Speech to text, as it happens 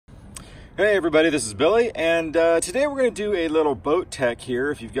Hey everybody, this is Billy, and today we're going to do a little boat tech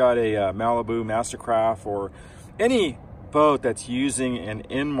here. If you've got a Malibu, Mastercraft, or any boat that's using an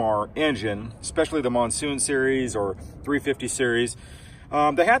Indmar engine, especially the Monsoon series or 350 series,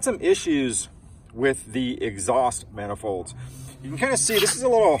 they had some issues with the exhaust manifolds. You can kind of see this is a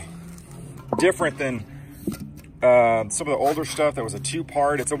little different than some of the older stuff that was a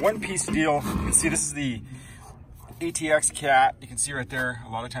two-part. It's a one-piece deal. You can see this is the ATX cat. You can see right there, a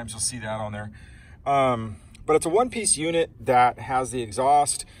lot of times you'll see that on there. But it's a one-piece unit that has the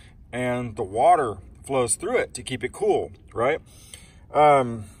exhaust and the water flows through it to keep it cool, right?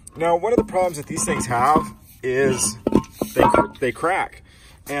 Now, one of the problems that these things have is they crack.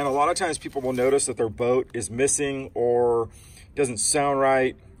 And a lot of times people will notice that their boat is missing or doesn't sound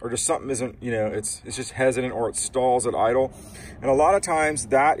right, or just something isn't, you know, it's just hesitant, or it stalls at idle. And a lot of times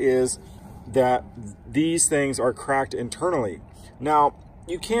that is that these things are cracked internally. Now,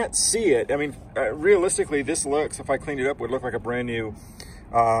 you can't see it. I mean, realistically, this looks, if I cleaned it up, would look like a brand new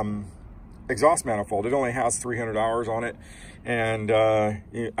exhaust manifold. It only has 300 hours on it. And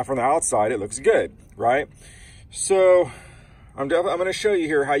from the outside, it looks good, right? So I'm going to show you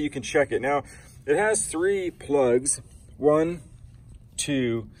here how you can check it. Now, it has 3 plugs, 1,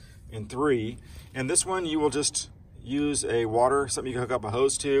 2, and 3. And this one, you will just use a water, something you can hook up a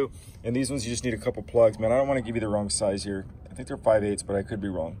hose to. And these ones, you just need a couple plugs. Man, I don't want to give you the wrong size here. I think they're 5/8, but I could be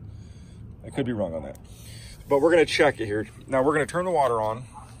wrong. I could be wrong on that. But we're going to check it here. Now, we're going to turn the water on.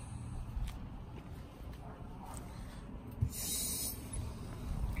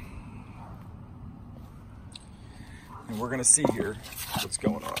 And we're going to see here what's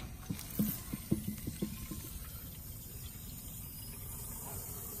going on.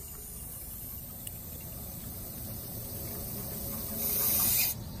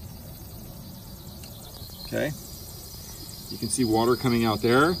 Okay, you can see water coming out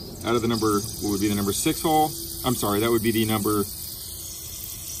there out of the number, what would be the number 6 hole? I'm sorry, that would be the number,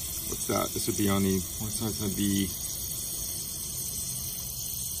 what's that? This would be on the, what's that going to be?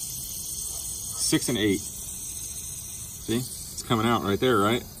 6 and 8. See, it's coming out right there,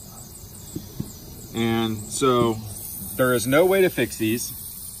 right? And so there is no way to fix these.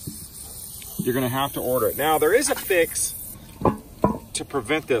 You're going to have to order it. Now, there is a fix to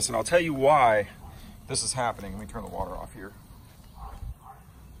prevent this, and I'll tell you why this is happening. Let me turn the water off here.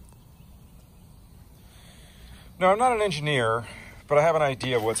 Now, I'm not an engineer, but I have an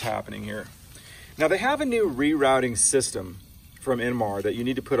idea of what's happening here. Now, they have a new rerouting system from Indmar that you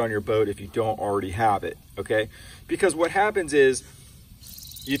need to put on your boat if you don't already have it, okay? Because what happens is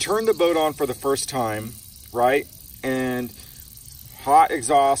you turn the boat on for the first time, right? And hot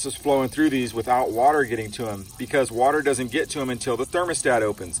exhaust is flowing through these without water getting to them, because water doesn't get to them until the thermostat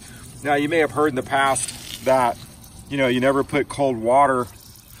opens. Now, you may have heard in the past that, you know, you never put cold water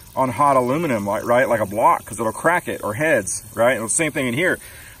on hot aluminum, right? Like a block, because it'll crack it, or heads, right? And the same thing in here.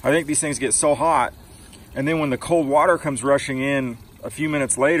 I think these things get so hot, and then when the cold water comes rushing in a few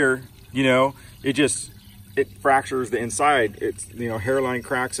minutes later, you know, it fractures the inside. It's, you know, hairline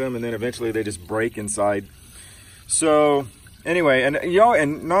cracks them, and then eventually they just break inside. So anyway, and you know,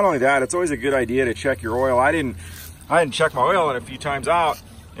 and not only that, it's always a good idea to check your oil. I didn't check my oil in a few times out,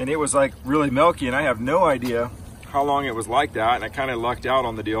 and it was like really milky, and I have no idea how long it was like that, and I kind of lucked out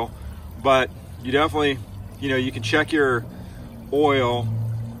on the deal. But you definitely, you know, you can check your oil,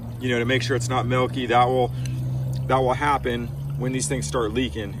 you know, to make sure it's not milky. That will happen when these things start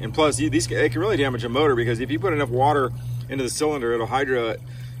leaking. And plus, it can really damage a motor, because if you put enough water into the cylinder, it'll hydro it,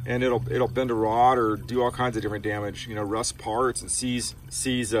 and it'll bend a rod or do all kinds of different damage, you know, rust parts and seize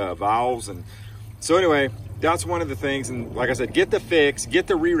valves. And so anyway, that's one of the things. And like I said, get the fix, get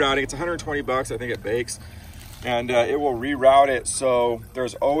the rerouting. It's 120 bucks, I think, at Bakes. And it will reroute it so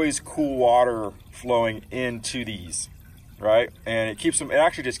there's always cool water flowing into these, right? And it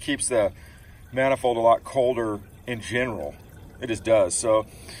actually just keeps the manifold a lot colder in general. It just does. So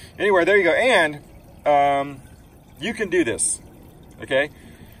anyway, there you go. And you can do this, okay?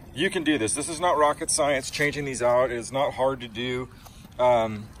 You can do this. This is not rocket science, changing these out. It's not hard to do.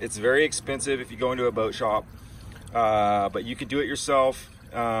 It's very expensive if you go into a boat shop, but you can do it yourself.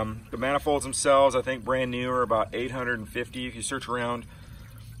 The manifolds themselves, I think brand new, are about $850 if you search around.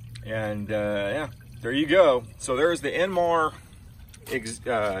 And yeah, there you go. So there's the Indmar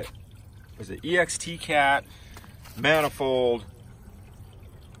EXT cat manifold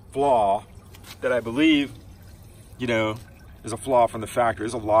flaw that I believe, you know, is a flaw from the factory.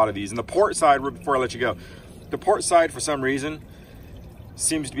 There's a lot of these. And the port side, before I let you go, the port side, for some reason,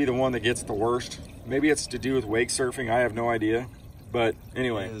 seems to be the one that gets the worst. Maybe it's to do with wake surfing. I have no idea. But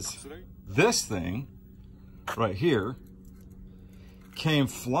anyway, this thing right here came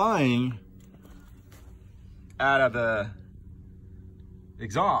flying out of the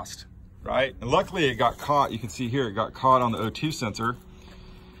exhaust, right? And luckily it got caught. You can see here, it got caught on the O2 sensor.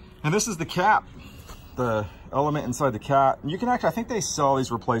 And this is the cap, the element inside the cap. And you can actually, I think they sell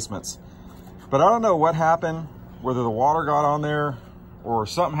these replacements, but I don't know what happened, whether the water got on there or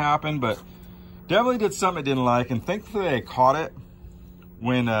something happened, but definitely did something it didn't like. And thankfully I caught it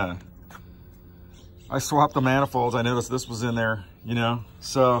when I swapped the manifolds. I noticed this was in there, you know?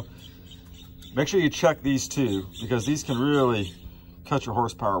 So make sure you check these too, because these can really cut your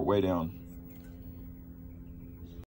horsepower way down.